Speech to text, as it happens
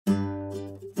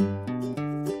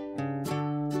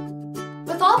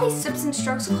these Sips and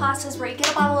Strokes classes where you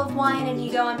get a bottle of wine and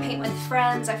you go and paint with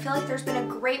friends, I feel like there's been a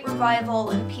great revival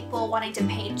in people wanting to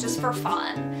paint just for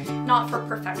fun, not for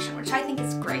perfection, which I think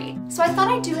is great. So I thought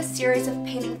I'd do a series of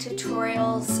painting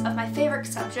tutorials of my favorite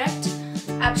subject,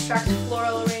 abstract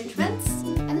floral arrangements,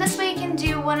 and this way you can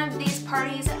do one of these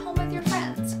parties at home with your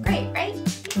friends. Great, right?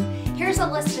 Here's a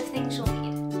list of things you'll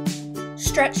need.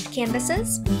 Stretched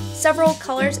canvases, several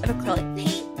colors of acrylic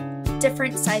paint,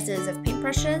 different sizes of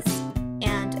paintbrushes,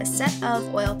 and a set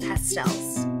of oil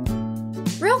pastels.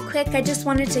 Real quick, I just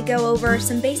wanted to go over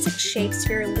some basic shapes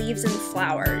for your leaves and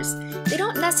flowers. They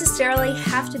don't necessarily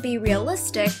have to be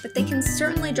realistic, but they can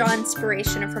certainly draw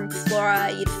inspiration from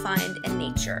flora you'd find in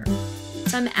nature.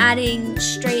 So I'm adding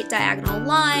straight diagonal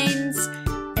lines,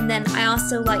 and then I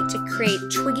also like to create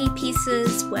twiggy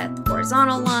pieces with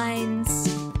horizontal lines.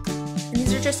 And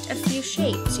these are just a few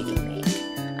shapes you can make.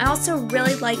 I also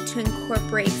really like to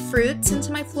incorporate fruits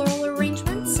into my floral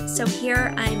arrangements, so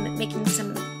here I'm making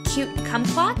some cute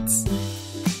kumquats.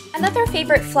 Another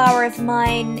favorite flower of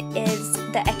mine is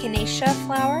the echinacea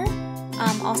flower,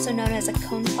 also known as a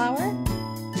coneflower,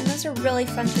 and those are really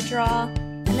fun to draw.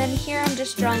 And then here I'm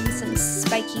just drawing some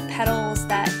spiky petals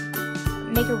that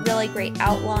make a really great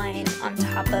outline on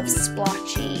top of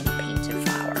splotchy painted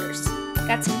flowers.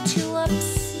 Got some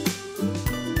tulips.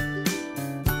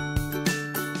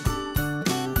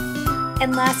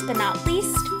 And last but not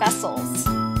least, vessels.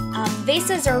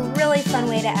 Vases are a really fun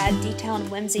way to add detail and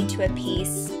whimsy to a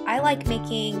piece. I like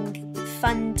making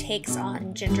fun takes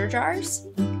on ginger jars.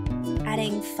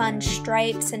 Adding fun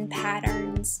stripes and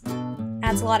patterns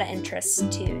adds a lot of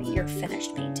interest to your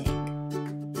finished painting.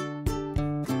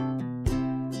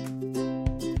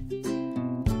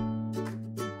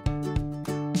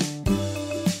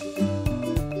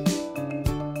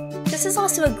 This is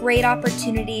also a great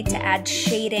opportunity to add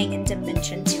shading and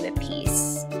dimension to a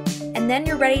piece. And then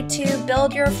you're ready to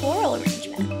build your floral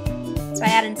arrangement. So I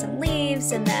add in some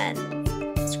leaves and then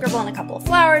scribble in a couple of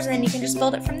flowers, and then you can just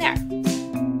build it from there.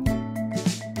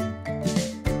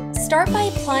 Start by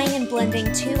applying and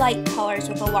blending two light colors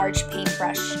with a large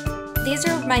paintbrush. These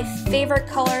are my favorite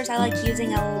colors. I like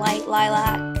using a light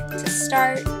lilac to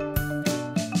start.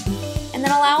 And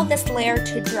then allow this layer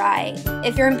to dry.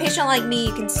 If you're impatient like me,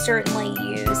 you can certainly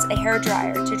use a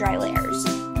hairdryer to dry layers.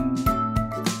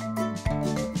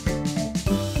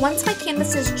 Once my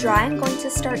canvas is dry, I'm going to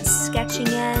start sketching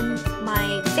in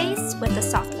my face with a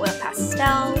soft oil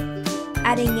pastel,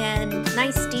 adding in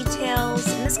nice details,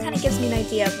 and this kind of gives me an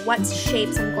idea of what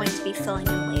shapes I'm going to be filling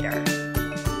in later.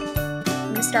 I'm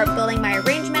going to start building my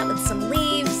arrangement with some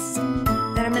leaves,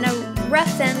 then I'm going to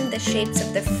rough in the shapes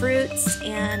of the fruits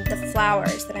and the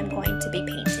flowers that I'm going to be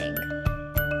painting.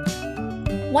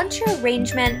 Once your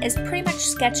arrangement is pretty much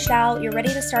sketched out, you're ready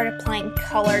to start applying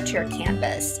color to your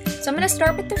canvas. So I'm going to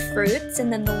start with the fruits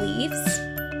and then the leaves,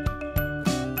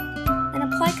 and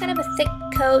apply kind of a thick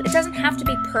coat. It doesn't have to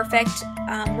be perfect.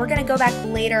 We're going to go back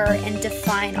later and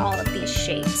define all of these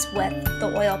shapes with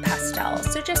the oil pastel,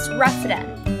 so just rough it in.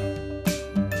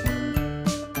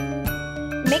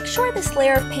 Make sure this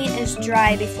layer of paint is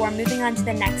dry before moving on to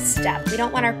the next step. We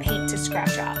don't want our paint to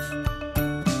scratch off.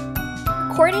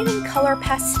 Coordinating color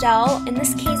pastel, in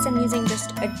this case I'm using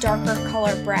just a darker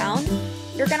color brown.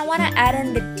 You're going to want to add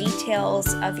in the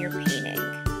details of your painting.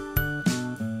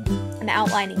 I'm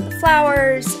outlining the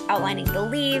flowers, outlining the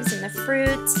leaves and the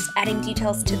fruits, adding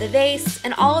details to the vase,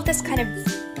 and all of this kind of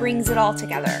brings it all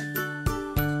together.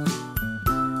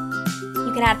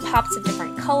 You can add pops of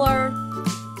different color.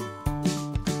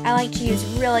 I like to use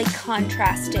really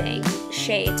contrasting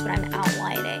shades when I'm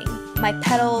outlining my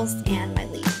petals and my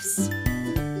leaves.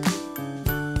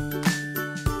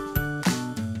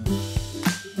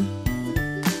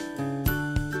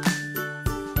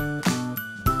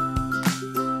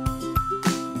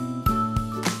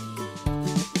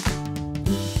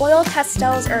 Oil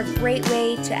pastels are a great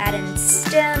way to add in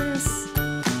stems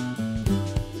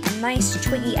and nice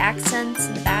twiggy accents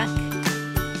in the back.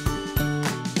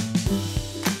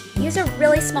 Use a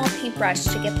really small paintbrush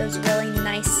to get those really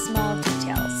nice small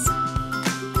details.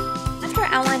 After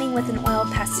outlining with an oil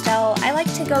pastel, I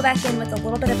like to go back in with a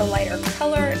little bit of a lighter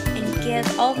color and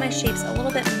give all of my shapes a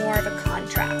little bit more of a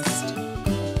contrast.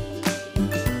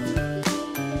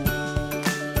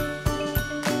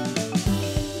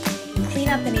 Clean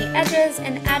up any edges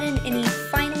and add in any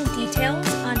final details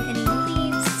on any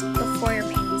leaves before your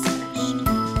painting is finished.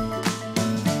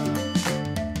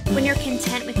 When you're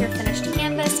content with your finished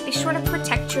canvas, be sure to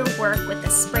protect your work with a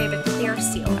spray of a clear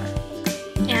sealer.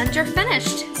 And you're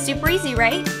finished! Super easy,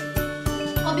 right?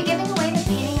 I'll be giving away the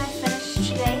painting I finished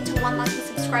today to one lucky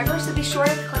subscriber, so be sure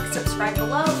to click subscribe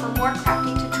below for more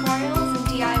crafting tutorials and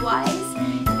DIY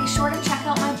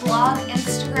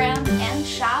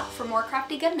for more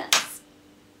crafty goodness.